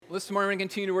This morning we're going to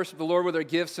continue to worship the Lord with our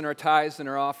gifts and our tithes and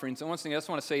our offerings. And once again, I just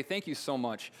want to say thank you so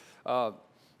much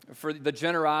for the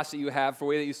generosity you have, for the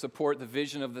way that you support the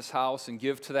vision of this house and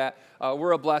give to that.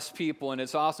 We're a blessed people, and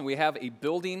it's awesome. We have a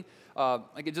building.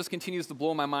 It just continues to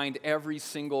blow my mind every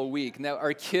single week. Now,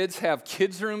 our kids have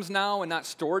kids' rooms now and not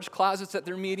storage closets that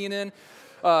they're meeting in.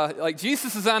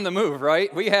 Jesus is on the move,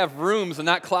 right? We have rooms and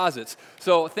not closets.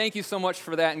 So thank you so much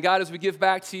for that. And God, as we give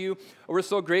back to you, we're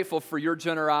so grateful for your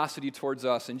generosity towards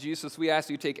us. And Jesus, we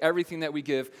ask you to take everything that we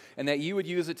give and that you would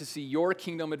use it to see your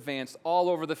kingdom advanced all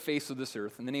over the face of this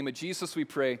earth. In the name of Jesus, we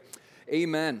pray.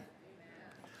 Amen.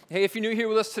 Hey, if you're new here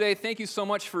with us today, thank you so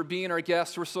much for being our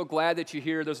guest. We're so glad that you're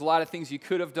here. There's a lot of things you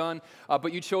could have done,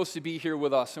 but you chose to be here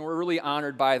with us, and we're really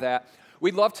honored by that.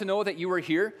 We'd love to know that you were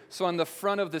here. So on the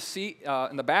front of the seat,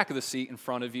 in the back of the seat in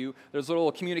front of you, there's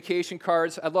little communication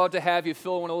cards. I'd love to have you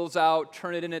fill one of those out,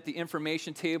 turn it in at the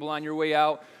information table on your way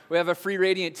out. We have a free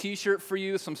Radiant t-shirt for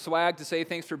you, some swag to say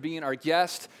thanks for being our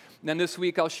guest. And then this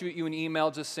week, I'll shoot you an email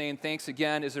just saying thanks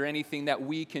again. Is there anything that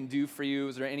we can do for you?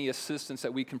 Is there any assistance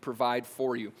that we can provide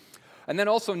for you? And then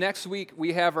also next week,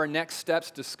 we have our Next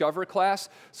Steps Discover class.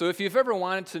 So if you've ever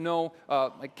wanted to know,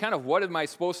 what am I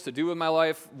supposed to do with my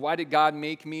life? Why did God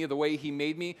make me the way he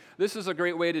made me? This is a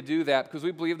great way to do that because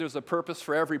we believe there's a purpose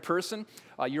for every person.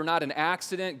 You're not an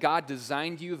accident. God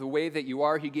designed you the way that you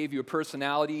are. He gave you a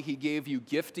personality. He gave you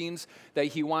giftings that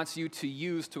he wants you to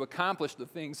use to accomplish the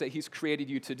things that he's created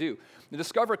you to do. The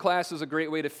Discover class is a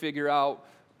great way to figure out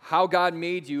how God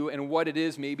made you and what it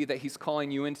is maybe that he's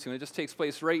calling you into. And it just takes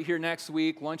place right here next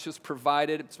week. Lunch is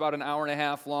provided. It's about an hour and a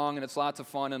half long, and it's lots of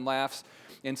fun and laughs.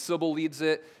 And Sybil leads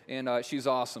it, and she's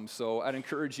awesome. So I'd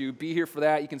encourage you, be here for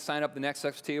that. You can sign up the Next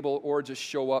Steps table or just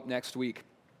show up next week.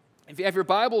 If you have your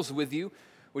Bibles with you,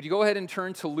 would you go ahead and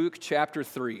turn to Luke chapter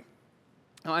 3?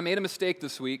 Now, I made a mistake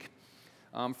this week.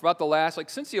 For about the last,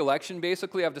 since the election,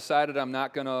 basically, I've decided I'm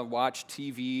not going to watch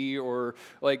TV or,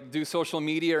 do social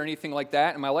media or anything like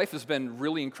that. And my life has been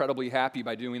really incredibly happy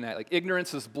by doing that.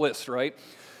 Ignorance is bliss, right?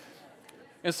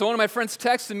 And so one of my friends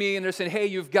texted me, and they're saying, hey,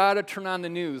 you've got to turn on the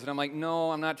news. And I'm like,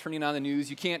 no, I'm not turning on the news.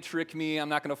 You can't trick me. I'm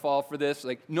not going to fall for this.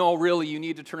 No, really, you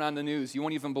need to turn on the news. You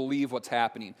won't even believe what's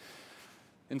happening.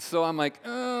 And so I'm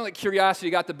curiosity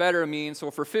got the better of me, and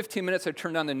so for 15 minutes I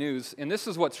turned on the news, and this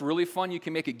is what's really fun. You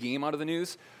can make a game out of the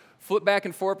news. Flip back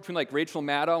and forth between Rachel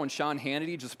Maddow and Sean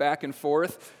Hannity, just back and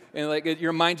forth, and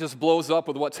your mind just blows up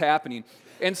with what's happening.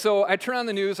 And so I turn on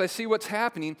the news, I see what's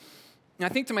happening, and I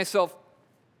think to myself,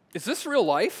 is this real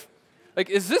life?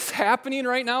 Is this happening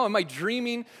right now? Am I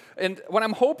dreaming? And what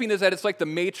I'm hoping is that it's like the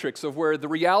Matrix of where the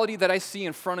reality that I see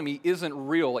in front of me isn't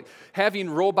real. Having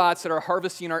robots that are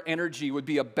harvesting our energy would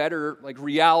be a better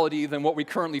reality than what we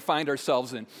currently find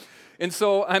ourselves in. And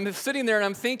so I'm sitting there and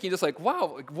I'm thinking just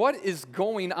wow, what is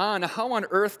going on? How on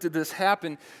earth did this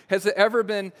happen? Has it ever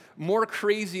been more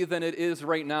crazy than it is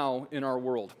right now in our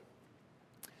world?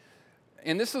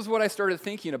 And this is what I started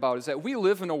thinking about, is that we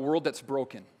live in a world that's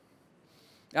broken.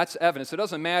 That's evidence. It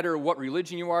doesn't matter what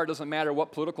religion you are. It doesn't matter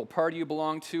what political party you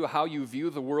belong to, how you view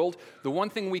the world. The one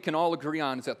thing we can all agree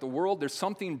on is that there's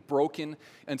something broken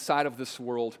inside of this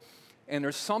world, and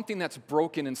there's something that's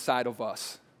broken inside of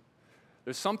us.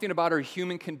 There's something about our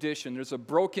human condition. There's a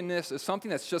brokenness. There's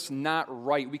something that's just not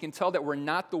right. We can tell that we're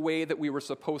not the way that we were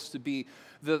supposed to be.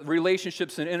 The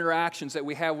relationships and interactions that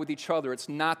we have with each other, it's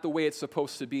not the way it's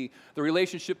supposed to be. The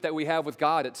relationship that we have with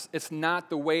God, it's not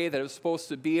the way that it's supposed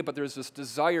to be, but there's this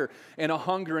desire and a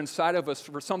hunger inside of us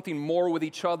for something more with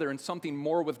each other and something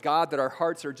more with God that our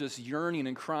hearts are just yearning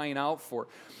and crying out for.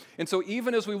 And so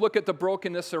even as we look at the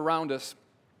brokenness around us,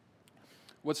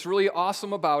 what's really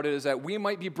awesome about it is that we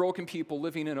might be broken people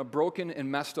living in a broken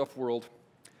and messed up world,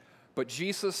 but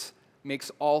Jesus makes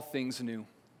all things new.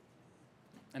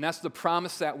 And that's the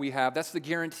promise that we have. That's the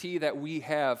guarantee that we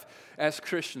have as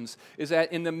Christians, is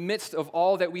that in the midst of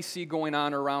all that we see going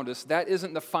on around us, that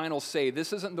isn't the final say.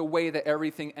 This isn't the way that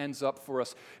everything ends up for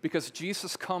us, because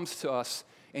Jesus comes to us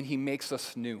and he makes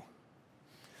us new.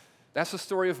 That's the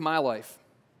story of my life.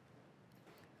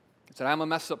 It's that I'm a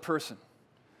messed up person.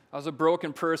 I was a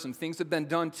broken person. Things had been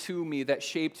done to me that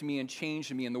shaped me and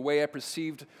changed me in the way I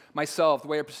perceived myself, the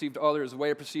way I perceived others, the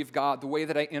way I perceived God, the way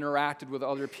that I interacted with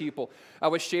other people. I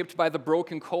was shaped by the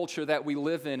broken culture that we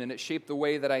live in, and it shaped the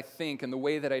way that I think and the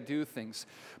way that I do things.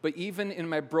 But even in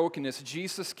my brokenness,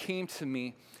 Jesus came to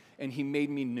me and he made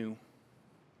me new.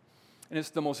 And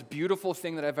it's the most beautiful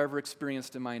thing that I've ever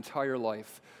experienced in my entire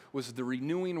life, was the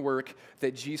renewing work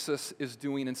that Jesus is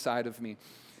doing inside of me.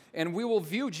 And we will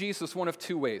view Jesus one of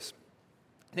two ways.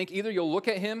 I think either you'll look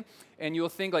at him and you'll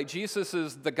think Jesus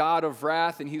is the God of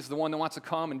wrath and he's the one that wants to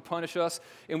come and punish us,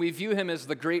 and we view him as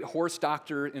the great horse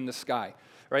doctor in the sky.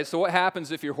 right? So what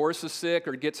happens if your horse is sick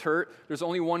or gets hurt? There's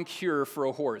only one cure for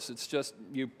a horse. It's just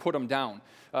you put them down.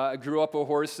 I grew up with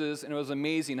horses, and it was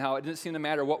amazing how it didn't seem to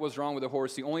matter what was wrong with a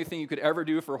horse. The only thing you could ever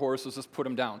do for a horse was just put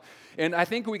them down. And I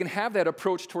think we can have that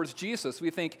approach towards Jesus. We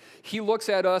think he looks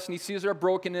at us, and he sees our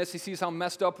brokenness. He sees how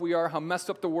messed up we are, how messed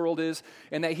up the world is,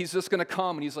 and that he's just going to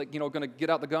come, and he's like, going to get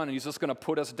out the gun, and he's just going to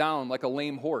put us down like a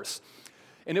lame horse.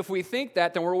 And if we think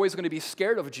that, then we're always going to be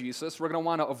scared of Jesus. We're going to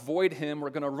want to avoid him.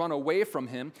 We're going to run away from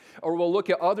him. Or we'll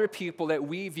look at other people that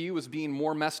we view as being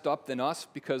more messed up than us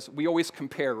because we always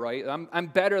compare, right? I'm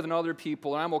better than other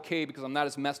people, and I'm okay because I'm not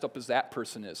as messed up as that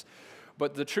person is.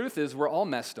 But the truth is we're all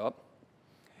messed up.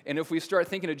 And if we start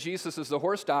thinking of Jesus as the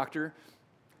horse doctor,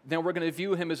 then we're going to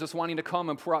view him as just wanting to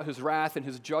come and pour out his wrath and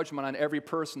his judgment on every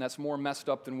person that's more messed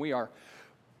up than we are.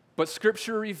 But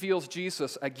Scripture reveals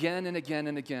Jesus again and again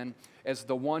and again as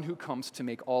the one who comes to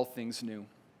make all things new.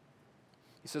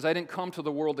 He says, I didn't come to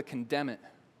the world to condemn it.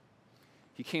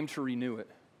 He came to renew it.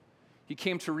 He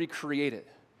came to recreate it.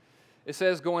 It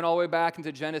says, going all the way back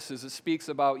into Genesis, it speaks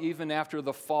about even after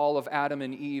the fall of Adam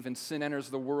and Eve and sin enters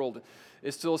the world,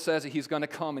 it still says that he's going to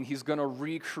come and he's going to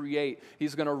recreate.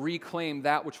 He's going to reclaim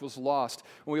that which was lost.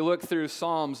 When we look through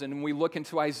Psalms and we look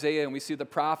into Isaiah and we see the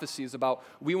prophecies about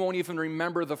we won't even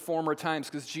remember the former times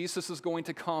because Jesus is going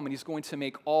to come and he's going to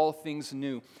make all things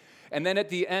new. And then at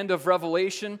the end of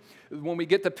Revelation, when we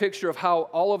get the picture of how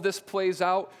all of this plays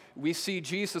out, we see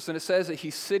Jesus, and it says that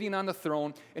he's sitting on the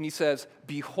throne, and he says,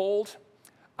 behold,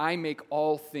 I make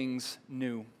all things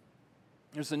new.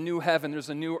 There's a new heaven, there's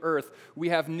a new earth. We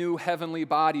have new heavenly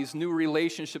bodies, new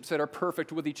relationships that are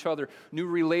perfect with each other, new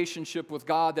relationship with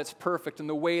God that's perfect in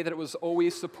the way that it was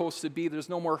always supposed to be. There's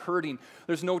no more hurting,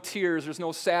 there's no tears, there's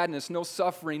no sadness, no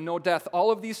suffering, no death.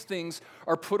 All of these things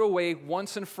are put away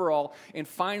once and for all, and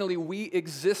finally we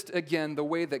exist again the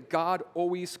way that God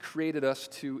always created us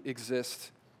to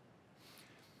exist.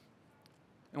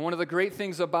 And one of the great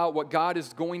things about what God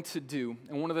is going to do,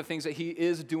 and one of the things that he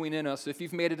is doing in us, if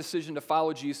you've made a decision to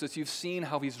follow Jesus, you've seen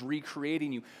how he's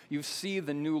recreating you. You see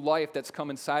the new life that's come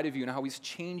inside of you and how he's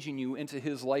changing you into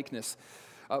his likeness.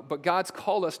 But God's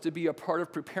called us to be a part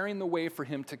of preparing the way for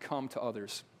him to come to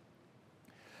others.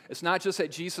 It's not just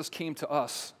that Jesus came to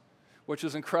us, which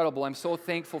is incredible. I'm so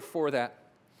thankful for that.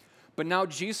 But now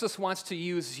Jesus wants to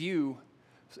use you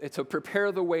to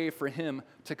prepare the way for him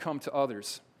to come to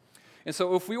others. And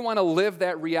so if we want to live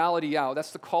that reality out,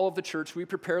 that's the call of the church, we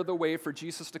prepare the way for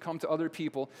Jesus to come to other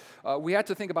people, we have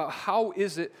to think about how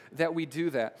is it that we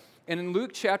do that. And in Luke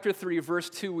chapter 3, verse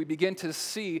 2, we begin to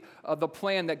see the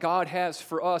plan that God has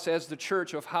for us as the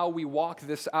church of how we walk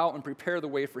this out and prepare the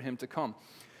way for him to come.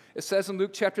 It says in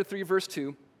Luke chapter 3, verse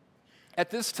 2,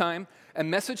 at this time, a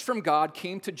message from God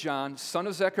came to John, son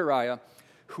of Zechariah,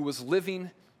 who was living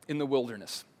in the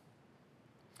wilderness.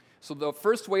 So the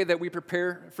first way that we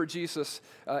prepare for Jesus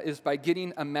is by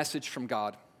getting a message from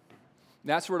God.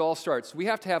 That's where it all starts. We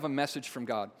have to have a message from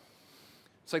God.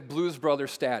 It's like Blues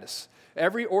Brothers status.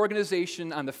 Every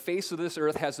organization on the face of this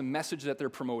earth has a message that they're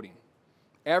promoting.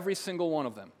 Every single one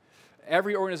of them.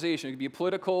 Every organization, it could be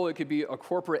political, it could be a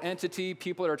corporate entity,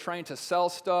 people that are trying to sell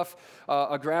stuff,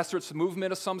 a grassroots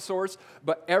movement of some sorts,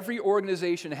 but every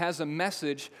organization has a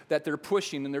message that they're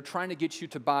pushing and they're trying to get you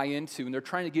to buy into and they're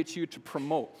trying to get you to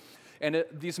promote. And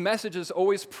these messages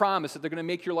always promise that they're going to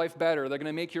make your life better, they're going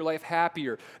to make your life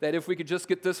happier, that if we could just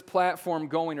get this platform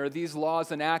going or these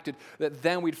laws enacted, that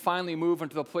then we'd finally move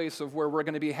into the place of where we're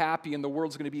going to be happy and the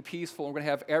world's going to be peaceful and we're going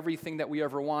to have everything that we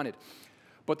ever wanted.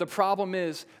 But the problem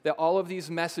is that all of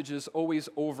these messages always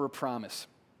overpromise.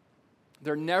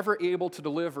 They're never able to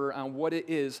deliver on what it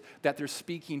is that they're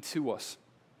speaking to us,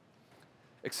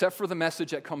 except for the message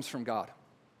that comes from God.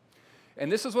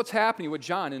 And this is what's happening with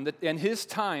John. In his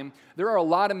time, there are a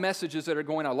lot of messages that are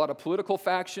going on, a lot of political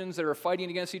factions that are fighting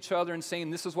against each other and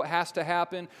saying this is what has to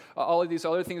happen. All of these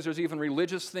other things, there's even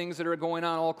religious things that are going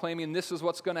on, all claiming this is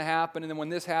what's going to happen, and then when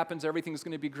this happens, everything's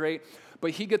going to be great.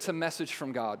 But he gets a message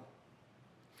from God.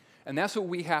 And that's what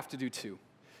we have to do too.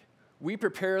 We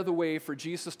prepare the way for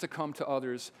Jesus to come to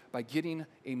others by getting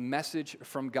a message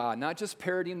from God, not just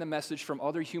parroting the message from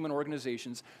other human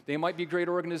organizations. They might be great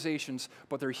organizations,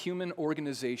 but they're human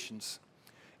organizations,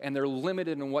 and they're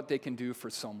limited in what they can do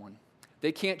for someone.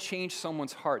 They can't change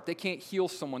someone's heart. They can't heal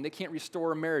someone. They can't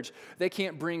restore a marriage. They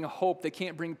can't bring hope. They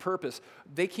can't bring purpose.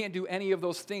 They can't do any of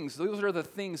those things. Those are the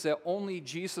things that only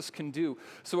Jesus can do.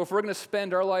 So if we're going to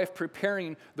spend our life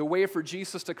preparing the way for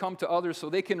Jesus to come to others so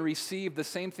they can receive the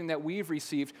same thing that we've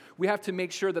received, we have to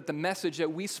make sure that the message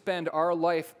that we spend our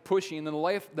life pushing and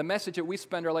the message that we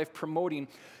spend our life promoting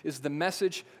is the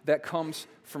message that comes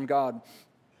from God.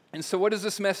 And so what is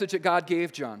this message that God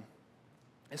gave John?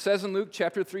 It says in Luke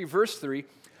chapter 3, verse 3,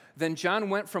 "Then John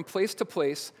went from place to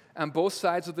place on both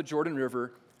sides of the Jordan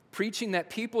River, preaching that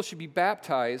people should be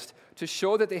baptized to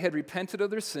show that they had repented of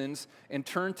their sins and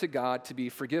turned to God to be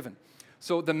forgiven."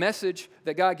 So the message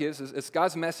that God gives is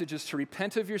God's message is to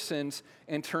repent of your sins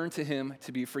and turn to him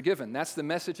to be forgiven. That's the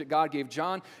message that God gave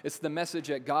John. It's the message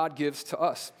that God gives to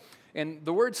us. And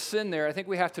the word sin there, I think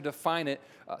we have to define it.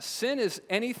 Sin is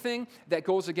anything that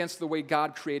goes against the way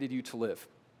God created you to live.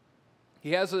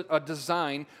 He has a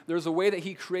design. There's a way that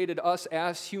he created us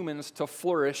as humans to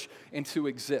flourish and to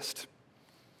exist.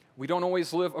 We don't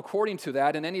always live according to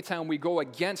that, and anytime we go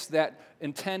against that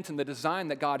intent and the design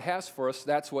that God has for us,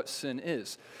 that's what sin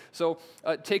is. So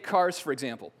take cars, for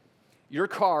example. Your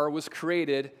car was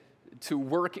created to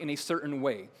work in a certain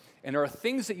way, and there are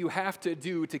things that you have to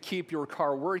do to keep your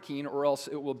car working or else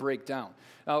it will break down.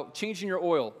 Now, changing your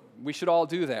oil, we should all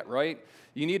do that, right?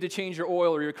 You need to change your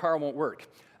oil or your car won't work.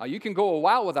 You can go a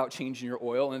while without changing your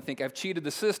oil and think, I've cheated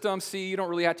the system. See, you don't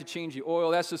really have to change the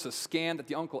oil. That's just a scam that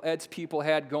the Uncle Ed's people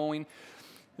had going.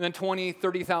 And then 20,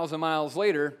 30,000 miles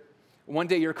later, one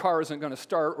day your car isn't going to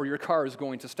start or your car is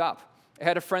going to stop. I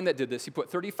had a friend that did this. He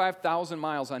put 35,000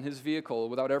 miles on his vehicle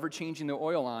without ever changing the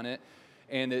oil on it,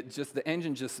 and the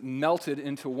engine just melted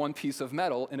into one piece of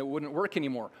metal and it wouldn't work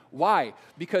anymore. Why?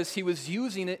 Because he was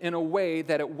using it in a way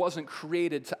that it wasn't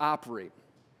created to operate.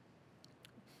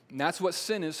 And that's what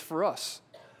sin is for us.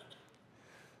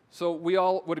 So we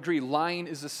all would agree lying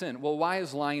is a sin. Well, why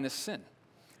is lying a sin?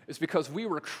 It's because we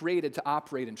were created to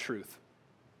operate in truth.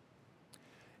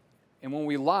 And when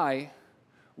we lie,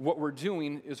 what we're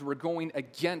doing is we're going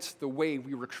against the way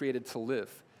we were created to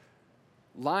live.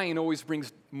 Lying always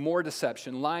brings more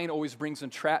deception. Lying always brings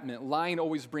entrapment. Lying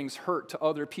always brings hurt to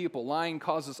other people. Lying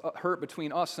causes hurt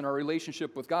between us and our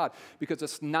relationship with God because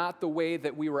it's not the way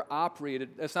that we were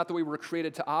operated. It's not the way we were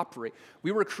created to operate.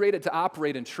 We were created to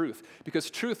operate in truth because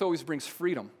truth always brings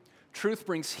freedom. Truth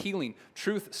brings healing.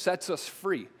 Truth sets us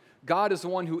free. God is the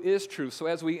one who is truth. So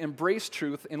as we embrace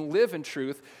truth and live in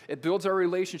truth, it builds our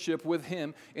relationship with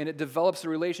him and it develops the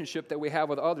relationship that we have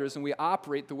with others and we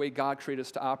operate the way God created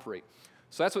us to operate.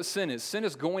 So that's what sin is. Sin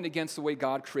is going against the way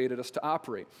God created us to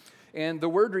operate. And the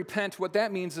word repent, what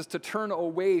that means is to turn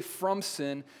away from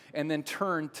sin and then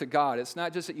turn to God. It's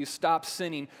not just that you stop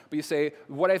sinning, but you say,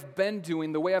 what I've been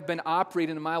doing, the way I've been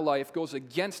operating in my life goes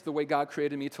against the way God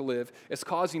created me to live. It's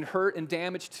causing hurt and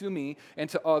damage to me and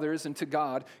to others and to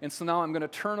God. And so now I'm going to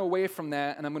turn away from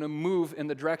that and I'm going to move in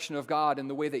the direction of God in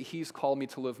the way that he's called me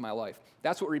to live my life.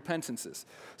 That's what repentance is.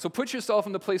 So put yourself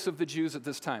in the place of the Jews at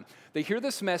this time. They hear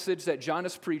this message that John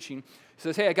is preaching. He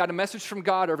says, hey, I got a message from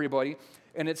God, everybody.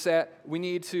 And it's that we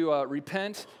need to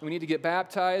repent, we need to get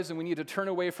baptized, and we need to turn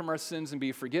away from our sins and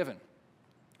be forgiven.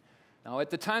 Now,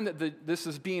 at the time that this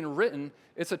is being written,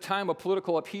 it's a time of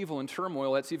political upheaval and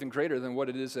turmoil that's even greater than what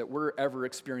it is that we're ever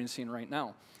experiencing right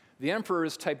now. The emperor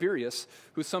is Tiberius,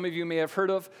 who some of you may have heard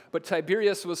of, but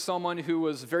Tiberius was someone who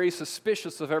was very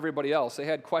suspicious of everybody else. They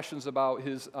had questions about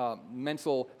his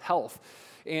mental health.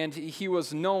 And he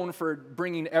was known for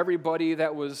bringing everybody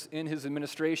that was in his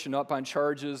administration up on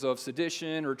charges of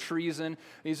sedition or treason.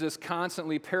 He's just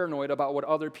constantly paranoid about what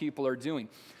other people are doing.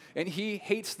 And he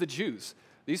hates the Jews.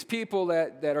 These people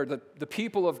that are the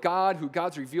people of God, who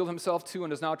God's revealed himself to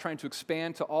and is now trying to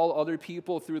expand to all other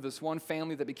people through this one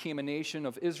family that became a nation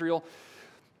of Israel,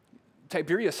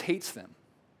 Tiberius hates them.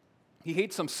 He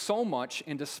hates them so much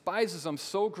and despises them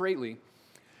so greatly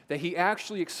that he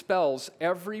actually expels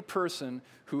every person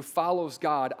who follows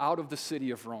God out of the city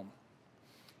of Rome.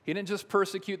 He didn't just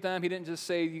persecute them. He didn't just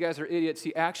say, you guys are idiots.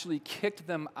 He actually kicked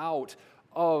them out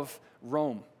of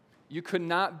Rome. You could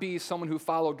not be someone who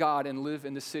followed God and live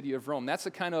in the city of Rome. That's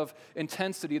the kind of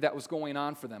intensity that was going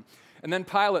on for them. And then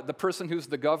Pilate, the person who's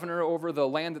the governor over the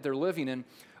land that they're living in,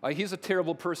 he's a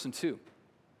terrible person too.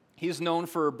 He's known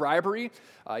for bribery.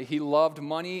 He loved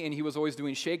money, and he was always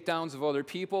doing shakedowns of other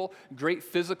people. Great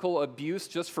physical abuse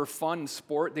just for fun and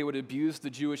sport. They would abuse the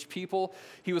Jewish people.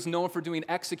 He was known for doing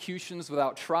executions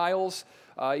without trials.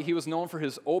 He was known for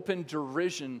his open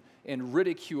derision and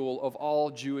ridicule of all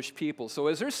Jewish people. So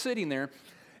as they're sitting there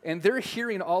and they're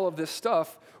hearing all of this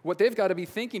stuff, what they've got to be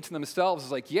thinking to themselves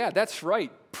is like, yeah, that's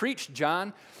right. Preach,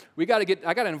 John. I got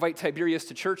to invite Tiberius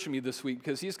to church with me this week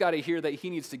because he's got to hear that he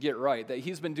needs to get right, that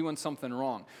he's been doing something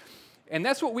wrong. And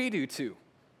that's what we do too.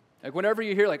 Like whenever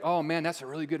you hear like, oh man, that's a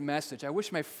really good message. I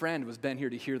wish my friend was been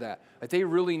here to hear that. Like they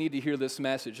really need to hear this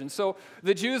message. And so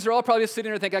the Jews are all probably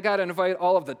sitting there thinking, I got to invite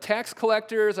all of the tax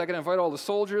collectors. I got to invite all the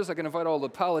soldiers. I got to invite all the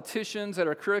politicians that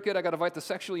are crooked. I got to invite the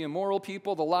sexually immoral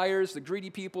people, the liars, the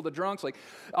greedy people, the drunks. Like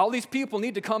all these people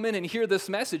need to come in and hear this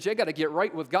message. They got to get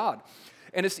right with God.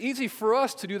 And it's easy for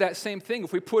us to do that same thing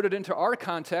if we put it into our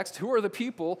context. Who are the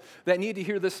people that need to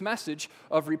hear this message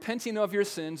of repenting of your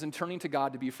sins and turning to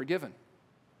God to be forgiven?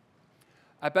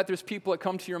 I bet there's people that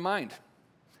come to your mind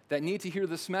that need to hear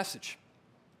this message.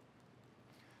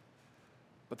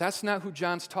 But that's not who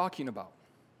John's talking about.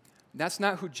 That's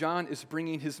not who John is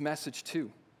bringing his message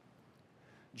to.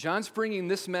 John's bringing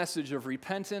this message of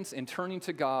repentance and turning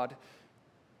to God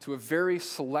to a very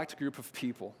select group of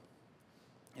people.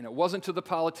 And it wasn't to the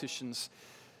politicians.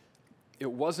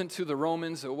 It wasn't to the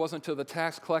Romans. It wasn't to the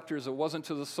tax collectors. It wasn't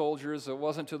to the soldiers. It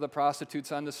wasn't to the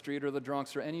prostitutes on the street or the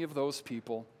drunks or any of those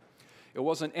people. It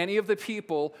wasn't any of the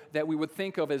people that we would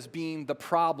think of as being the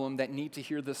problem that need to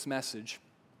hear this message.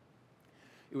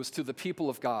 It was to the people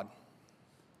of God.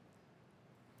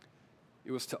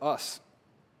 It was to us.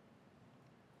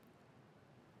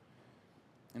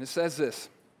 And it says this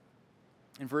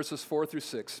in verses 4 through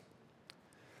 6.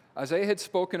 Isaiah had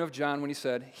spoken of John when he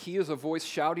said, "He is a voice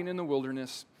shouting in the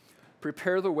wilderness,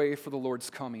 prepare the way for the Lord's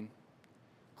coming.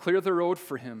 Clear the road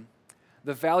for him.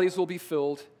 The valleys will be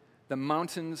filled, the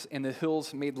mountains and the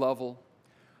hills made level.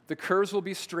 The curves will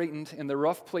be straightened and the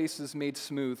rough places made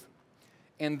smooth.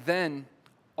 And then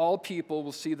all people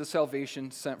will see the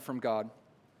salvation sent from God."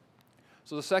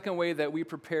 So the second way that we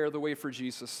prepare the way for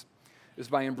Jesus is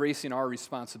by embracing our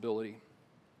responsibility.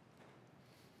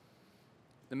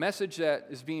 The message that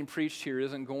is being preached here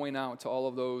isn't going out to all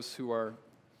of those who are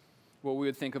what we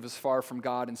would think of as far from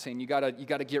God and saying, you gotta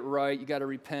get right, you gotta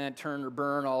repent, turn or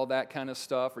burn, all that kind of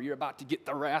stuff, or you're about to get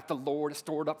the wrath of the Lord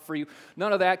stored up for you.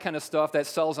 None of that kind of stuff that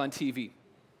sells on TV.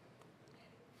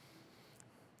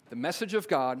 The message of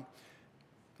God,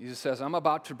 Jesus says, I'm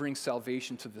about to bring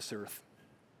salvation to this earth.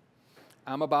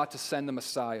 I'm about to send the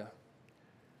Messiah,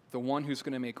 the one who's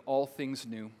going to make all things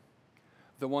new,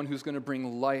 the one who's going to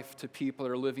bring life to people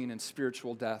that are living in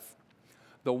spiritual death,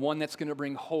 the one that's going to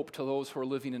bring hope to those who are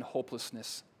living in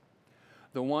hopelessness,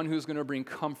 the one who's going to bring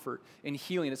comfort and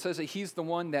healing. It says that he's the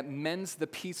one that mends the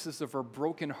pieces of our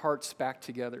broken hearts back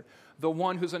together, the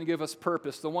one who's going to give us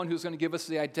purpose, the one who's going to give us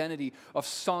the identity of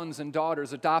sons and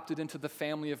daughters adopted into the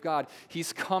family of God.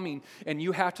 He's coming, and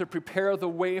you have to prepare the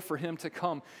way for him to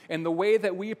come. And the way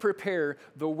that we prepare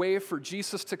the way for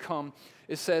Jesus to come,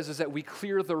 it says, is that we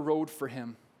clear the road for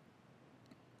him.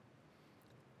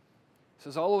 It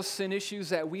says all those sin issues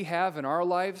that we have in our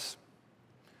lives,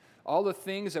 all the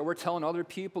things that we're telling other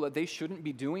people that they shouldn't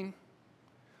be doing,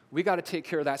 we got to take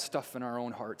care of that stuff in our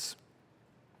own hearts.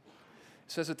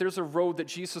 It says that there's a road that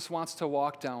Jesus wants to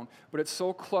walk down, but it's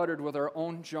so cluttered with our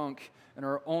own junk and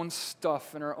our own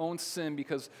stuff and our own sin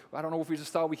because I don't know if we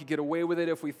just thought we could get away with it,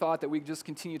 if we thought that we could just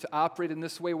continue to operate in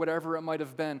this way, whatever it might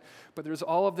have been. But there's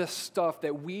all of this stuff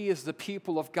that we as the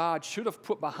people of God should have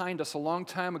put behind us a long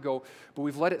time ago, but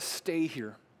we've let it stay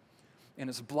here. And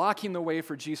it's blocking the way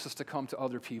for Jesus to come to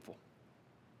other people.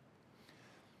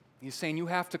 He's saying you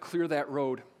have to clear that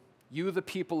road. You, the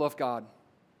people of God.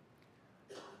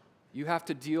 You have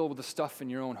to deal with the stuff in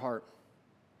your own heart.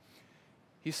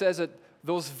 He says that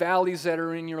those valleys that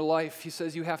are in your life, he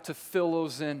says you have to fill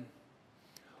those in.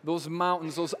 Those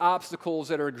mountains, those obstacles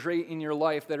that are great in your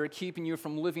life that are keeping you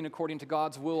from living according to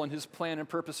God's will and his plan and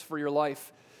purpose for your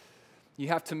life. You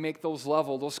have to make those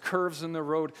level. Those curves in the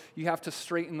road, you have to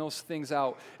straighten those things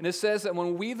out. And it says that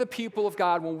when we, the people of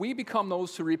God, when we become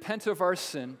those who repent of our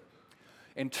sin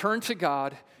and turn to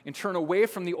God and turn away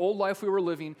from the old life we were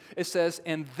living, it says,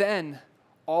 and then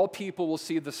all people will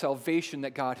see the salvation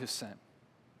that God has sent.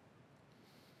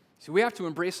 See, we have to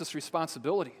embrace this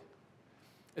responsibility.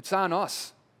 It's on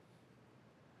us.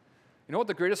 You know what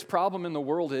the greatest problem in the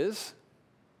world is?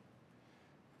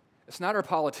 It's not our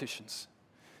politicians.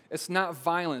 It's not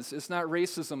violence, it's not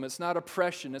racism, it's not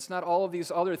oppression, it's not all of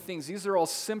these other things. These are all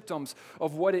symptoms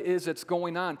of what it is that's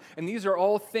going on. And these are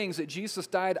all things that Jesus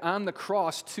died on the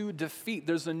cross to defeat.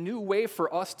 There's a new way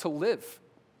for us to live.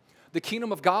 The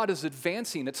kingdom of God is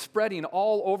advancing, it's spreading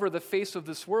all over the face of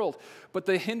this world. But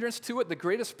the hindrance to it, the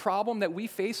greatest problem that we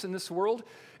face in this world,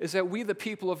 is that we, the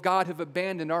people of God, have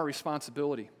abandoned our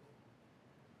responsibility.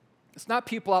 It's not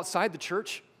people outside the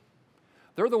church.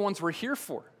 They're the ones we're here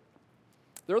for.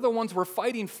 They're the ones we're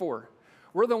fighting for.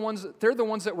 They're the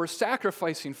ones that we're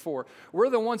sacrificing for. We're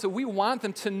the ones that we want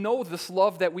them to know this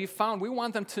love that we found. We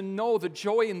want them to know the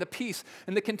joy and the peace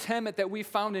and the contentment that we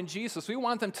found in Jesus. We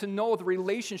want them to know the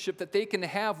relationship that they can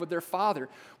have with their Father.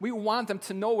 We want them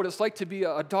to know what it's like to be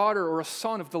a daughter or a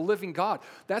son of the living God.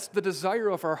 That's the desire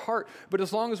of our heart. But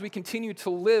as long as we continue to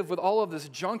live with all of this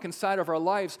junk inside of our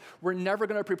lives, we're never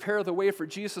going to prepare the way for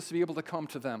Jesus to be able to come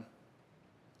to them.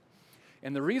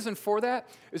 And the reason for that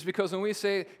is because when we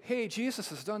say, hey, Jesus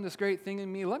has done this great thing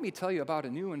in me, let me tell you about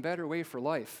a new and better way for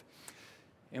life.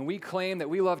 and we claim that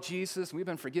we love Jesus, and we've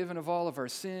been forgiven of all of our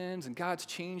sins, and God's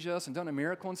changed us and done a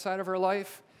miracle inside of our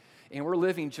life, and we're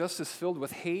living just as filled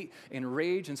with hate and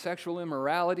rage and sexual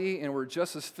immorality, and we're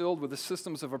just as filled with the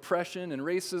systems of oppression and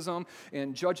racism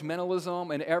and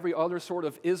judgmentalism and every other sort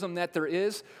of ism that there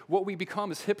is, what we become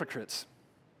is hypocrites.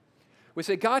 We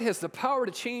say, God has the power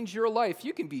to change your life.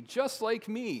 You can be just like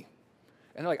me.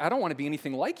 And they're like, I don't want to be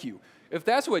anything like you. If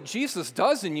that's what Jesus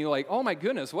does in you, like, oh my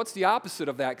goodness, what's the opposite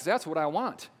of that? Because that's what I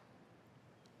want.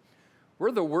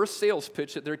 We're the worst sales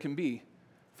pitch that there can be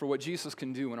for what Jesus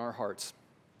can do in our hearts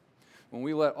when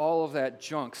we let all of that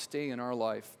junk stay in our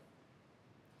life.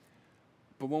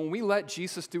 But when we let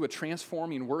Jesus do a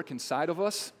transforming work inside of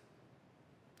us,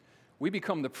 we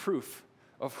become the proof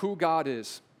of who God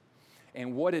is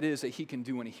and what it is that he can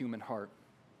do in a human heart.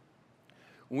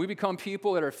 When we become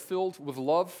people that are filled with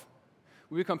love,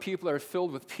 we become people that are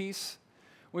filled with peace,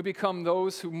 we become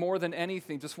those who more than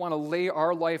anything just want to lay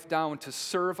our life down to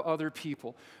serve other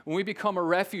people. When we become a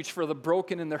refuge for the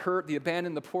broken and the hurt, the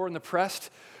abandoned, the poor, and the oppressed,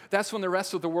 that's when the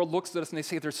rest of the world looks at us and they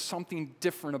say, there's something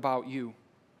different about you.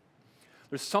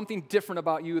 There's something different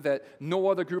about you that no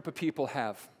other group of people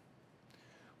have.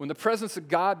 When the presence of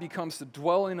God becomes to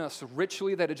dwell in us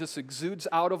richly, that it just exudes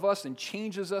out of us and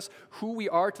changes us, who we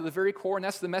are to the very core, and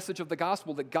that's the message of the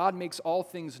gospel, that God makes all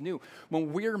things new.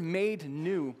 When we're made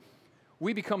new,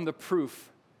 we become the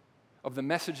proof of the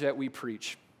message that we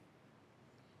preach.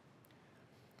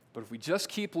 But if we just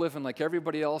keep living like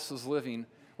everybody else is living,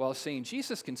 while saying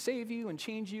Jesus can save you and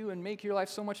change you and make your life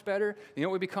so much better, you know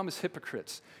what we become is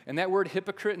hypocrites. And that word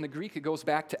hypocrite in the Greek, it goes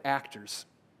back to actors.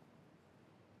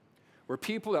 We're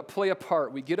people that play a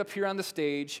part. We get up here on the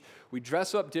stage, we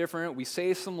dress up different, we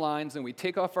say some lines, and we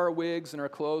take off our wigs and our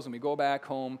clothes, and we go back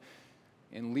home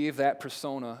and leave that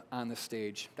persona on the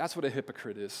stage. That's what a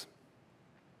hypocrite is.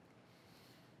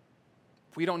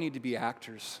 We don't need to be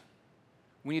actors.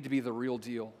 We need to be the real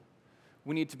deal.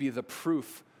 We need to be the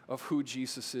proof of who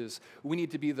Jesus is. We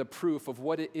need to be the proof of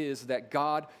what it is that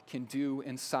God can do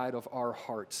inside of our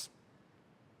hearts.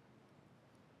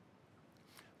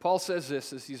 Paul says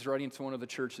this as he's writing to one of the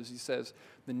churches. He says,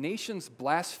 the nations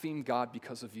blaspheme God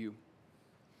because of you.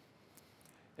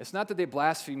 It's not that they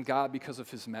blaspheme God because of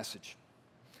his message.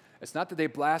 It's not that they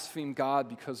blaspheme God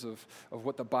because of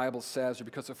what the Bible says or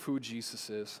because of who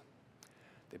Jesus is.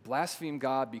 They blaspheme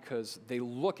God because they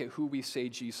look at who we say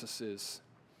Jesus is,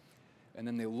 and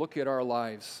then they look at our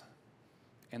lives,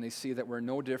 and they see that we're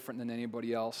no different than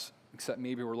anybody else, except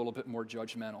maybe we're a little bit more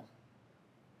judgmental.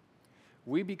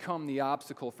 We become the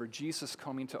obstacle for Jesus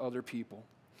coming to other people,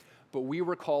 but we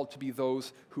were called to be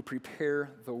those who prepare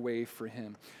the way for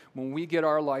him. When we get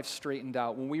our life straightened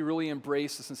out, when we really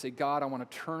embrace this and say, God, I want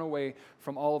to turn away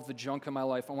from all of the junk in my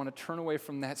life. I want to turn away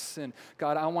from that sin.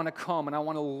 God, I want to come and I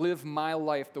want to live my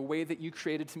life the way that you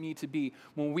created me to be.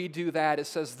 When we do that, it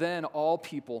says then all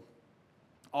people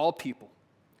are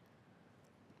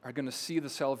going to see the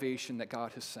salvation that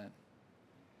God has sent.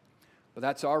 But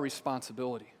that's our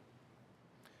responsibility.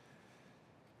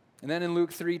 And then in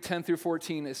Luke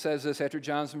 3:10-14, it says this, after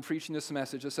John's been preaching this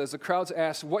message, it says, the crowds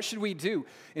asked, what should we do?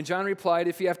 And John replied,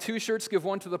 if you have 2 shirts, give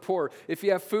one to the poor. If you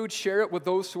have food, share it with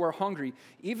those who are hungry.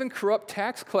 Even corrupt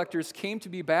tax collectors came to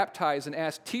be baptized and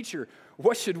asked, teacher,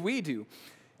 what should we do?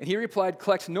 And he replied,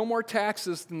 collect no more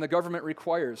taxes than the government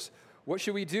requires. What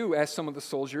should we do? Asked some of the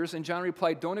soldiers. And John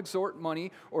replied, don't extort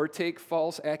money or take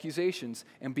false accusations,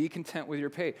 and be content with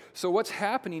your pay. So what's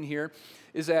happening here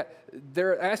is that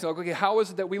they're asking, okay, how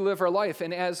is it that we live our life?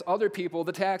 And as other people,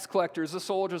 the tax collectors, the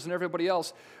soldiers, and everybody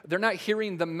else, they're not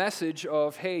hearing the message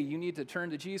of, hey, you need to turn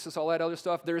to Jesus, all that other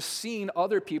stuff. They're seeing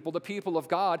other people, the people of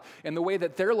God, and the way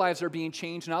that their lives are being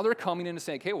changed. Now they're coming in and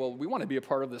saying, hey, well, we want to be a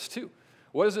part of this too.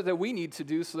 What is it that we need to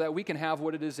do so that we can have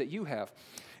what it is that you have?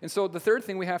 And so the third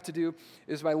thing we have to do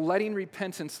is by letting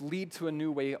repentance lead to a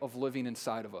new way of living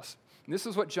inside of us. And this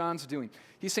is what John's doing.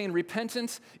 He's saying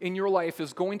repentance in your life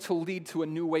is going to lead to a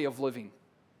new way of living.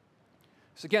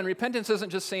 So again, repentance isn't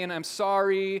just saying, I'm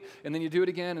sorry, and then you do it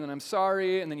again, and then I'm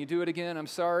sorry, and then you do it again, I'm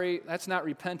sorry. That's not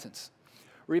repentance.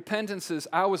 Repentance is,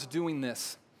 I was doing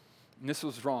this, and this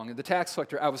was wrong. And the tax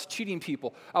collector, I was cheating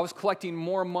people. I was collecting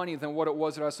more money than what it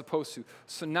was that I was supposed to.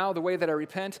 So now the way that I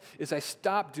repent is I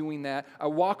stop doing that. I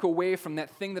walk away from that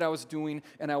thing that I was doing,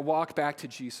 and I walk back to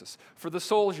Jesus. For the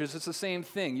soldiers, it's the same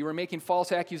thing. You were making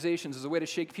false accusations as a way to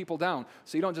shake people down.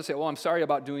 So you don't just say, well, I'm sorry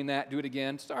about doing that, do it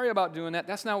again. Sorry about doing that.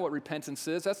 That's not what repentance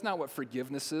is. That's not what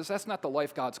forgiveness is. That's not the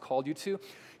life God's called you to.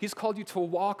 He's called you to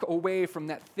walk away from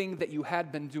that thing that you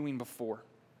had been doing before.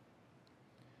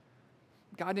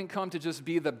 God didn't come to just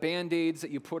be the Band-Aids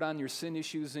that you put on your sin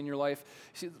issues in your life.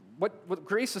 See, what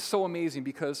grace is so amazing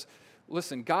because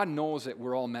listen, God knows that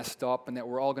we're all messed up and that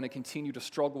we're all going to continue to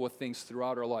struggle with things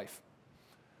throughout our life.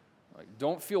 Like,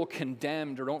 don't feel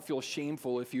condemned or don't feel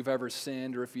shameful if you've ever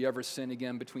sinned or if you ever sin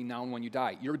again between now and when you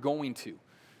die. You're going to. And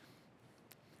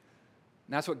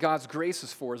that's what God's grace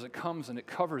is for, is it comes and it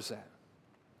covers that.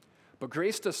 But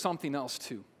grace does something else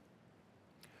too.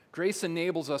 Grace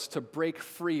enables us to break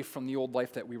free from the old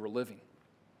life that we were living.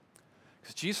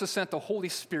 Because Jesus sent the Holy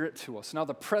Spirit to us. Now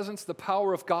the presence, the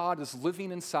power of God is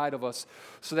living inside of us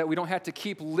so that we don't have to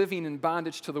keep living in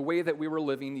bondage to the way that we were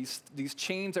living, these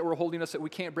chains that were holding us that we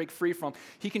can't break free from.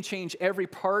 He can change every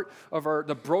part of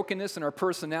the brokenness in our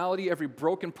personality, every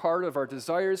broken part of our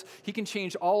desires. He can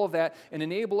change all of that and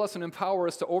enable us and empower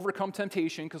us to overcome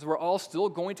temptation, because we're all still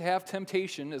going to have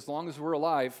temptation as long as we're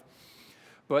alive.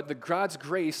 But God's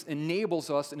grace enables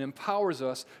us and empowers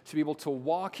us to be able to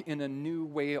walk in a new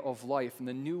way of life, in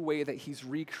the new way that He's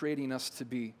recreating us to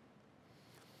be.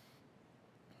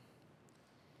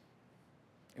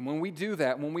 And when we do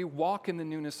that, when we walk in the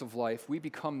newness of life, we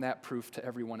become that proof to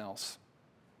everyone else.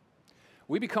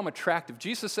 We become attractive.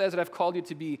 Jesus says that I've called you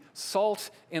to be salt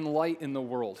and light in the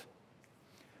world.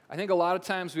 I think a lot of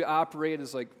times we operate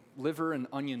as like liver and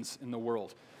onions in the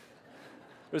world.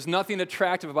 There's nothing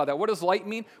attractive about that. What does light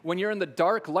mean? When you're in the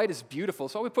dark, light is beautiful.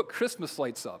 So we put Christmas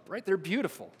lights up, right? They're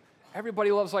beautiful.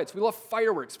 Everybody loves lights. We love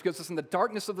fireworks because it's in the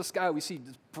darkness of the sky. We see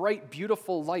this bright,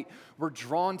 beautiful light. We're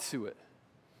drawn to it.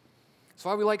 That's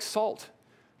why we like salt.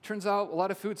 Turns out a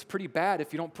lot of food's pretty bad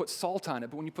if you don't put salt on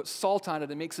it. But when you put salt on it,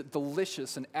 it makes it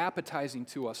delicious and appetizing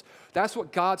to us. That's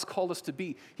what God's called us to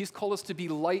be. He's called us to be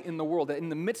light in the world. That in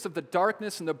the midst of the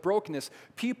darkness and the brokenness,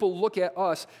 people look at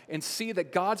us and see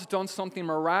that God's done something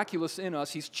miraculous in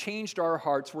us. He's changed our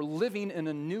hearts. We're living in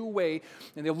a new way.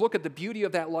 And they look at the beauty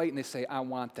of that light and they say, I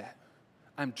want that.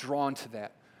 I'm drawn to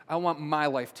that. I want my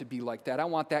life to be like that. I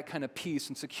want that kind of peace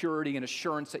and security and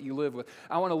assurance that you live with.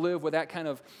 I want to live with that kind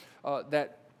of,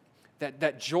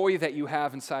 that joy that you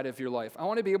have inside of your life. I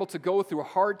want to be able to go through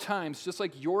hard times just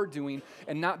like you're doing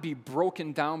and not be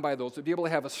broken down by those, but be able to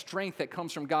have a strength that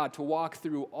comes from God to walk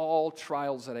through all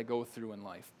trials that I go through in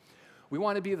life. We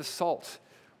want to be the salt.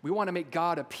 We want to make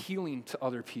God appealing to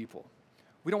other people.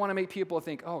 We don't want to make people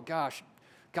think, oh gosh,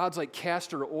 God's like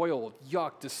castor oil,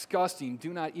 yuck, disgusting,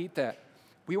 do not eat that.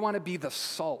 We want to be the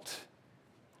salt.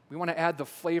 We want to add the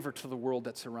flavor to the world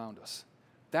that's around us.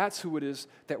 That's who it is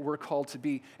that we're called to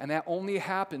be. And that only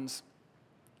happens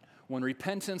when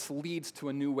repentance leads to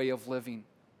a new way of living.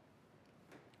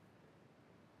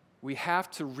 We have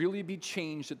to really be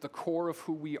changed at the core of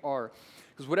who we are.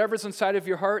 Because whatever's inside of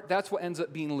your heart, that's what ends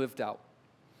up being lived out.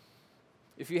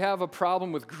 If you have a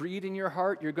problem with greed in your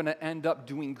heart, you're going to end up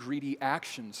doing greedy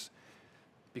actions.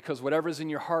 Because whatever's in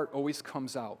your heart always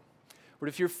comes out. But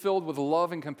if you're filled with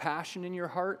love and compassion in your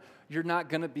heart, you're not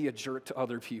going to be a jerk to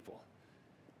other people.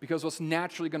 Because what's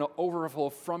naturally going to overflow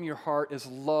from your heart is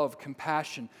love,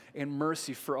 compassion, and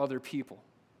mercy for other people.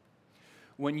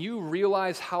 When you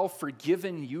realize how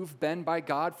forgiven you've been by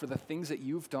God for the things that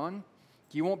you've done,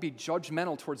 you won't be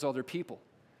judgmental towards other people.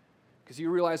 Because you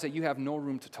realize that you have no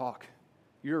room to talk.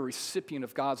 You're a recipient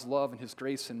of God's love and His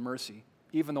grace and mercy,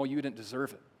 even though you didn't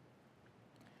deserve it.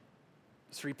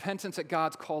 This repentance that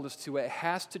God's called us to, it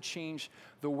has to change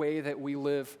the way that we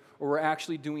live, or we're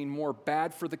actually doing more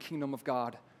bad for the kingdom of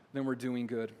God than we're doing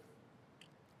good.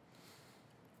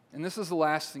 And this is the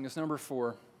last thing, it's number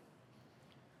 4.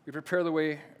 We prepare the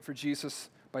way for Jesus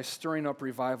by stirring up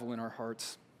revival in our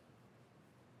hearts.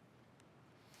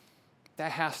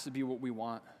 That has to be what we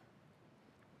want.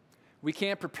 We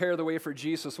can't prepare the way for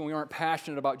Jesus when we aren't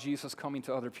passionate about Jesus coming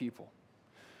to other people.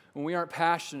 When we aren't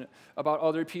passionate about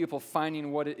other people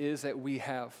finding what it is that we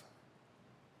have.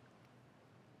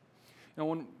 You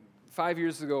know, 5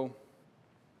 years ago,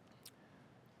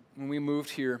 when we moved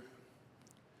here,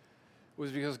 it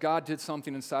was because God did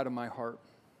something inside of my heart.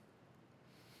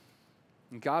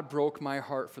 And God broke my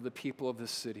heart for the people of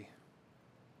this city.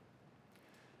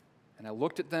 And I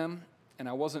looked at them, and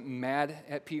I wasn't mad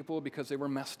at people because they were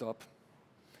messed up.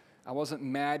 I wasn't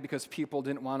mad because people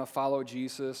didn't want to follow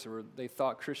Jesus, or they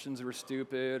thought Christians were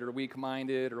stupid or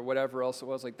weak-minded or whatever else it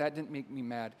was. Like, that didn't make me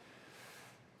mad.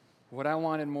 What I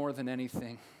wanted more than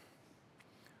anything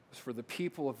was for the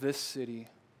people of this city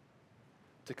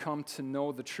to come to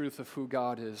know the truth of who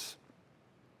God is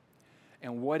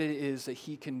and what it is that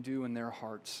He can do in their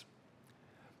hearts.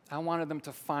 I wanted them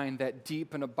to find that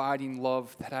deep and abiding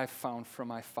love that I found from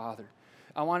my Father.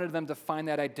 I wanted them to find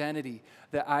that identity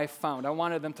that I found. I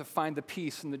wanted them to find the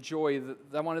peace and the joy.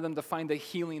 I wanted them to find the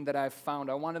healing that I've found.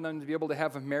 I wanted them to be able to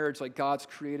have a marriage like God's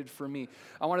created for me.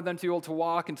 I wanted them to be able to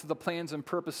walk into the plans and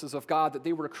purposes of God that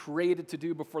they were created to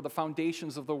do before the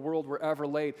foundations of the world were ever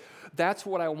laid. That's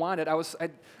what I wanted.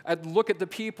 I'd look at the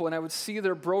people and I would see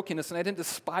their brokenness, and I didn't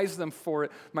despise them for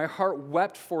it. My heart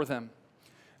wept for them.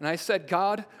 And I said,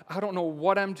 God, I don't know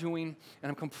what I'm doing, and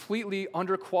I'm completely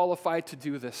underqualified to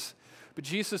do this. But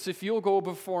Jesus, if you'll go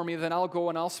before me, then I'll go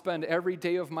and I'll spend every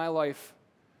day of my life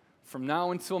from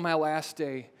now until my last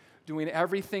day doing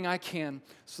everything I can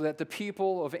so that the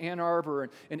people of Ann Arbor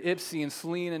and Ypsi and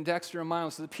Saline and Dexter and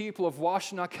Miles, the people of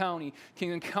Washtenaw County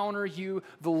can encounter you,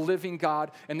 the living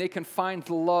God, and they can find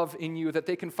the love in you, that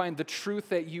they can find the truth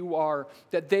that you are,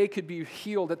 that they could be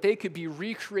healed, that they could be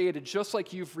recreated just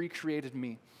like you've recreated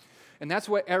me. And that's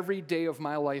what every day of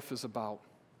my life is about.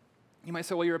 You might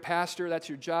say, well, you're a pastor, that's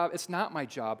your job. It's not my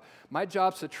job. My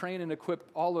job's to train and equip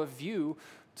all of you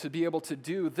to be able to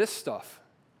do this stuff.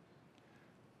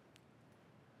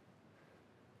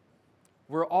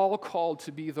 We're all called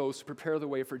to be those who prepare the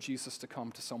way for Jesus to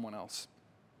come to someone else.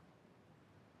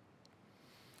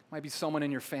 It might be someone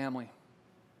in your family.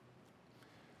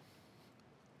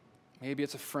 Maybe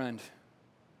it's a friend.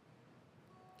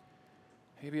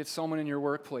 Maybe it's someone in your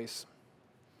workplace.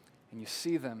 And you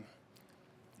see them,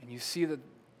 and you see that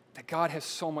God has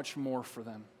so much more for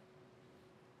them.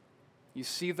 You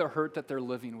see the hurt that they're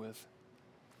living with.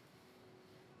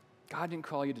 God didn't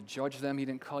call you to judge them. He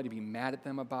didn't call you to be mad at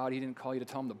them about it. He didn't call you to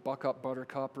tell them to buck up,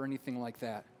 buttercup, or anything like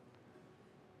that.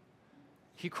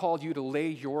 He called you to lay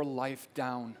your life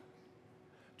down,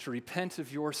 to repent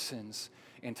of your sins,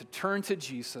 and to turn to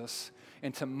Jesus,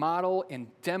 and to model and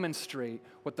demonstrate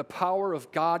what the power of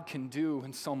God can do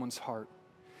in someone's heart.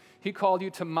 He called you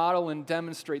to model and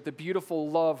demonstrate the beautiful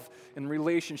love and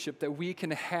relationship that we can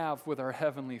have with our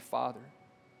Heavenly Father.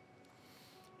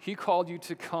 He called you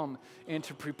to come and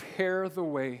to prepare the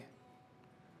way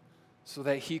so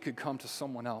that He could come to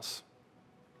someone else.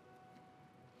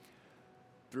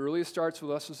 But it really starts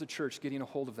with us as a church getting a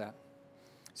hold of that.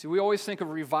 See, we always think of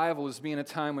revival as being a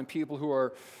time when people who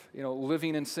are,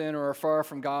 living in sin or are far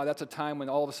from God, that's a time when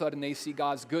all of a sudden they see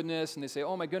God's goodness and they say,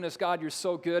 oh my goodness, God, you're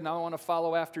so good and I want to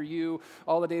follow after you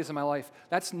all the days of my life.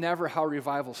 That's never how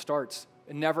revival starts.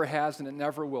 It never has and it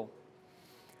never will.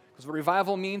 Because what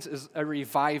revival means is a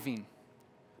reviving.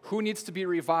 Who needs to be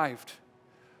revived?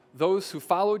 Those who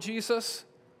follow Jesus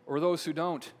or those who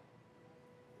don't?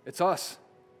 It's us.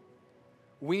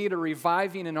 We need a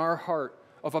reviving in our heart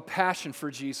of a passion for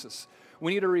Jesus.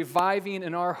 We need a reviving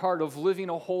in our heart of living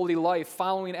a holy life,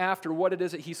 following after what it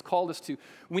is that He's called us to.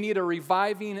 We need a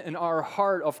reviving in our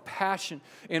heart of passion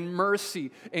and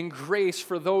mercy and grace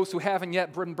for those who haven't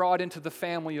yet been brought into the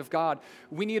family of God.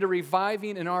 We need a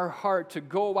reviving in our heart to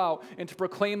go out and to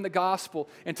proclaim the gospel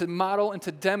and to model and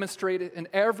to demonstrate it in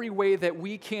every way that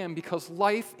we can, because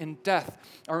life and death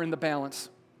are in the balance.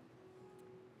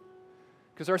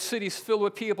 Because our city's filled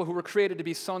with people who were created to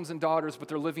be sons and daughters, but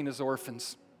they're living as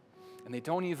orphans. And they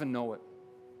don't even know it.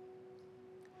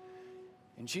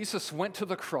 And Jesus went to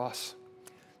the cross,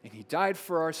 and He died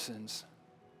for our sins.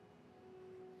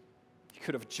 He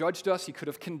could have judged us. He could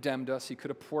have condemned us. He could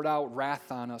have poured out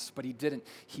wrath on us, but He didn't.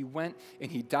 He went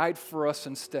and He died for us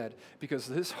instead, because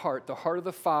His heart, the heart of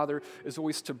the Father, is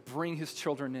always to bring His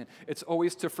children in. It's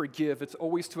always to forgive. It's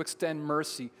always to extend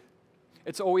mercy.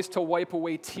 It's always to wipe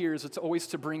away tears. It's always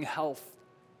to bring health.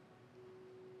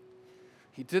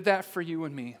 He did that for you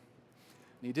and me.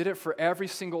 And He did it for every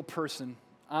single person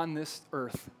on this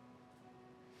earth.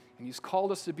 And He's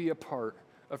called us to be a part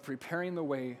of preparing the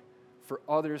way for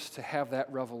others to have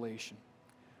that revelation.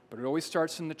 But it always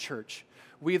starts in the church.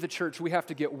 We, the church, we have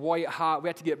to get white hot. We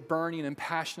have to get burning and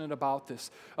passionate about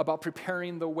this, about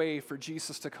preparing the way for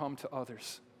Jesus to come to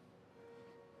others.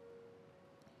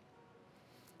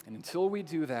 And until we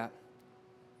do that,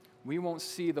 we won't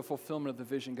see the fulfillment of the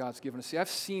vision God's given us. See, I've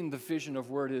seen the vision of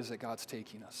where it is that God's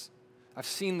taking us. I've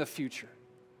seen the future.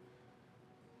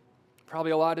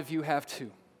 Probably a lot of you have too.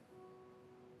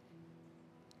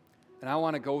 And I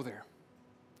want to go there.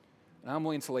 And I'm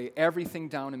willing to lay everything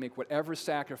down and make whatever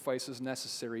sacrifice is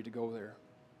necessary to go there.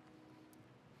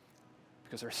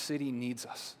 Because our city needs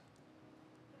us.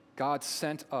 God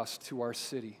sent us to our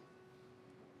city.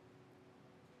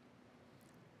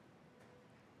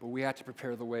 But we have to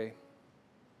prepare the way.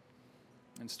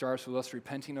 And it starts with us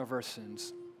repenting of our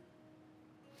sins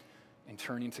and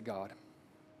turning to God.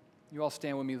 You all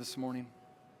stand with me this morning.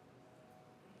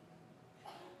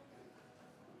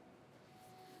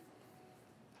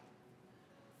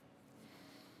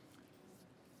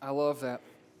 I love that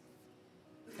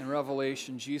in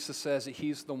Revelation, Jesus says that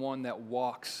he's the one that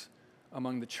walks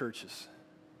among the churches.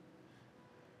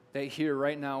 That here,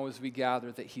 right now, as we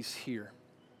gather, that he's here.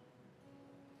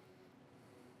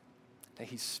 That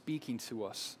he's speaking to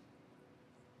us.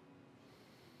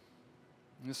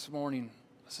 And this morning,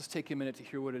 let's just take a minute to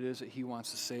hear what it is that he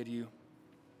wants to say to you.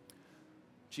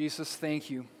 Jesus, thank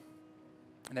you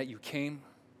that you came.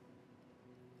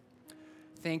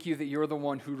 Thank you that you're the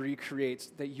one who recreates,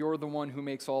 that you're the one who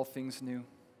makes all things new.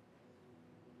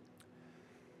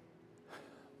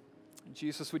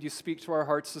 Jesus, would you speak to our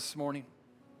hearts this morning?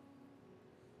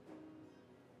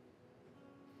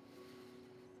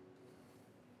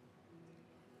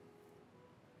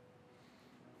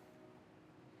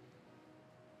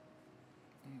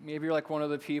 Maybe you're like one of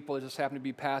the people that just happened to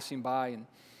be passing by and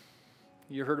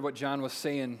you heard what John was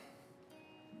saying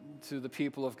to the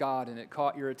people of God and it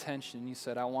caught your attention and you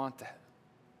said, I want that.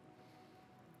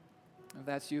 If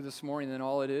that's you this morning, then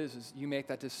all it is you make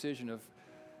that decision of,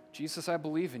 Jesus, I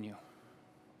believe in you.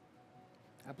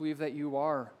 I believe that you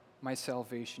are my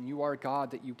salvation. You are God,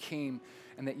 that you came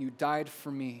and that you died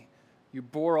for me. You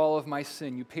bore all of my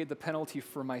sin. You paid the penalty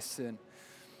for my sin.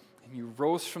 And you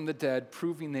rose from the dead,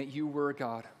 proving that you were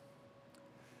God.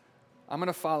 I'm going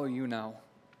to follow you now.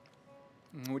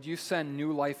 Would you send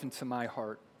new life into my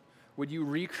heart? Would you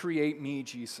recreate me,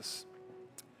 Jesus?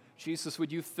 Jesus,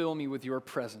 would you fill me with your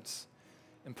presence,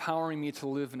 empowering me to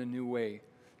live in a new way,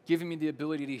 giving me the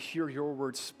ability to hear your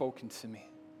words spoken to me?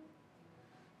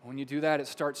 When you do that, it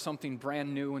starts something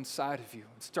brand new inside of you.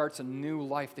 It starts a new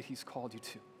life that he's called you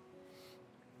to.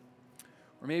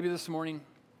 Or maybe this morning,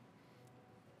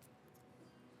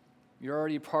 you're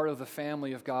already part of the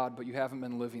family of God, but you haven't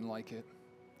been living like it.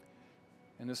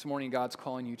 And this morning, God's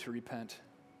calling you to repent.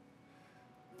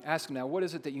 Ask him now, what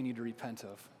is it that you need to repent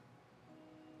of?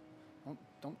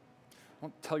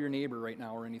 Don't tell your neighbor right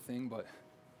now or anything, but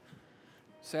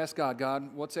just ask God,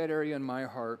 God, what's that area in my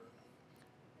heart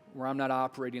where I'm not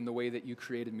operating the way that you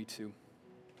created me to?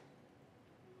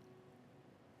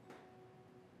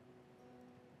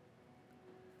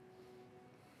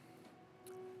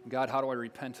 God, how do I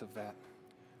repent of that?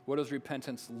 What does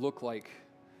repentance look like?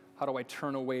 How do I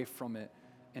turn away from it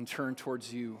and turn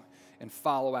towards you and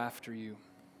follow after you?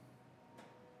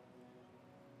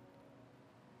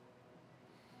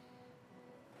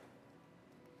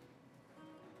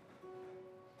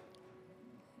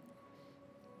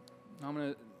 I'm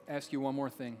going to ask you one more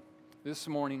thing. This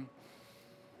morning,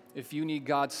 if you need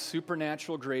God's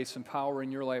supernatural grace and power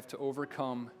in your life to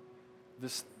overcome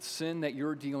this sin that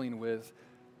you're dealing with,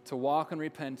 to walk in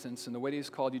repentance in the way that he's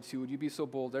called you to, would you be so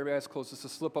bold, everybody eyes closed, just to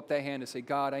slip up that hand and say,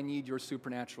 God, I need your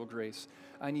supernatural grace.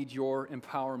 I need your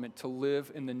empowerment to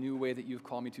live in the new way that you've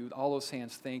called me to. All those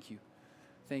hands, thank you.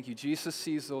 Thank you. Jesus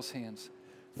sees those hands.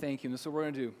 Thank you. And this is what we're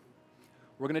going to do.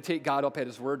 We're going to take God up at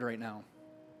his word right now.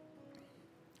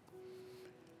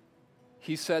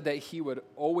 He said that he would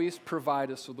always provide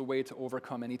us with a way to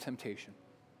overcome any temptation.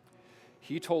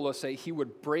 He told us that he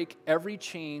would break every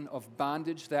chain of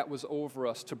bondage that was over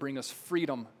us to bring us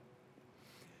freedom.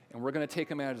 And we're going to take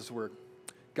him at his word.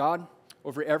 God,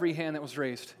 over every hand that was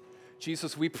raised,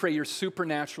 Jesus, we pray your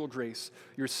supernatural grace,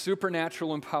 your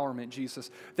supernatural empowerment,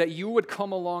 Jesus, that you would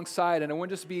come alongside, and it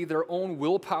wouldn't just be their own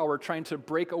willpower trying to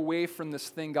break away from this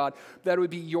thing, God, that it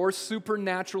would be your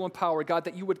supernatural power, God,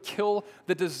 that you would kill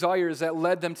the desires that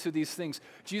led them to these things.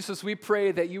 Jesus, we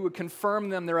pray that you would confirm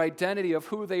them their identity of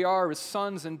who they are as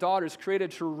sons and daughters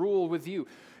created to rule with you.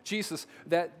 Jesus,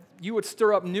 that you would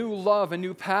stir up new love and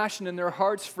new passion in their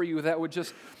hearts for you that would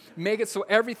just make it so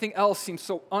everything else seems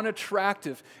so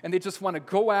unattractive and they just want to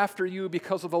go after you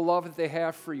because of the love that they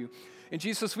have for you. And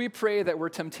Jesus, we pray that where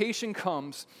temptation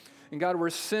comes, and God, where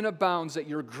sin abounds, that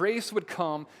your grace would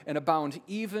come and abound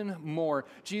even more.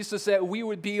 Jesus, that we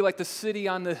would be like the city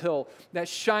on the hill that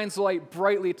shines light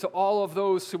brightly to all of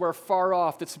those who are far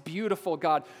off. That's beautiful,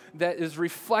 God, that is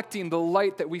reflecting the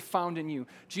light that we found in you.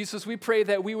 Jesus, we pray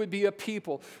that we would be a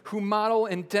people who model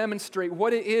and demonstrate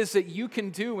what it is that you can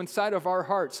do inside of our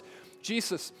hearts.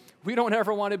 Jesus, we don't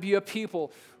ever want to be a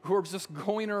people who are just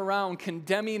going around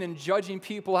condemning and judging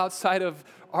people outside of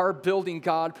our building,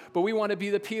 God, but we want to be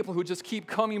the people who just keep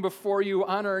coming before you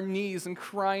on our knees and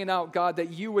crying out, God,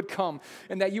 that you would come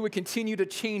and that you would continue to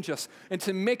change us and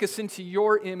to make us into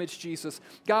your image, Jesus.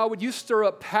 God, would you stir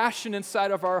up passion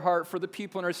inside of our heart for the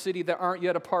people in our city that aren't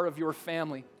yet a part of your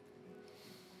family?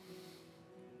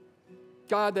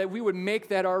 God, that we would make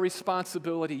that our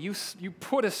responsibility. You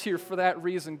put us here for that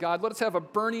reason, God. Let us have a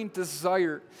burning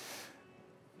desire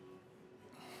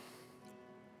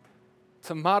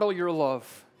to model your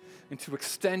love and to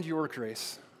extend your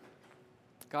grace.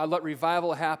 God, let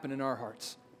revival happen in our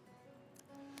hearts.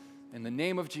 In the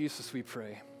name of Jesus we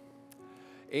pray.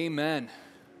 Amen.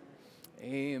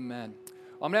 Amen.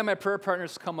 I'm going to have my prayer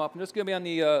partners come up. I'm just going to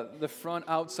be on the front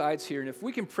outsides here. And if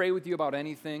we can pray with you about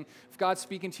anything, if God's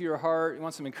speaking to your heart, you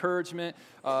want some encouragement,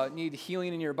 need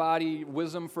healing in your body,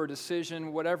 wisdom for a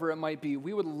decision, whatever it might be,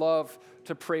 we would love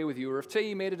to pray with you. Or if today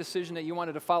you made a decision that you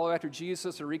wanted to follow after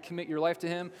Jesus or recommit your life to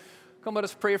him, come let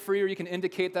us pray for you, or you can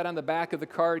indicate that on the back of the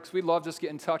card, because we'd love just to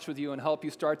get in touch with you and help you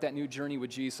start that new journey with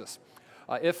Jesus.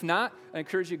 If not, I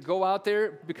encourage you to go out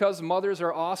there, because mothers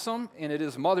are awesome, and it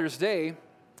is Mother's Day.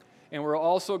 And we're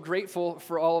also grateful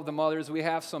for all of the mothers. We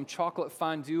have some chocolate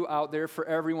fondue out there for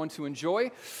everyone to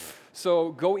enjoy.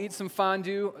 So go eat some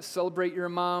fondue, celebrate your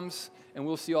moms, and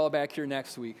we'll see you all back here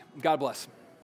next week. God bless.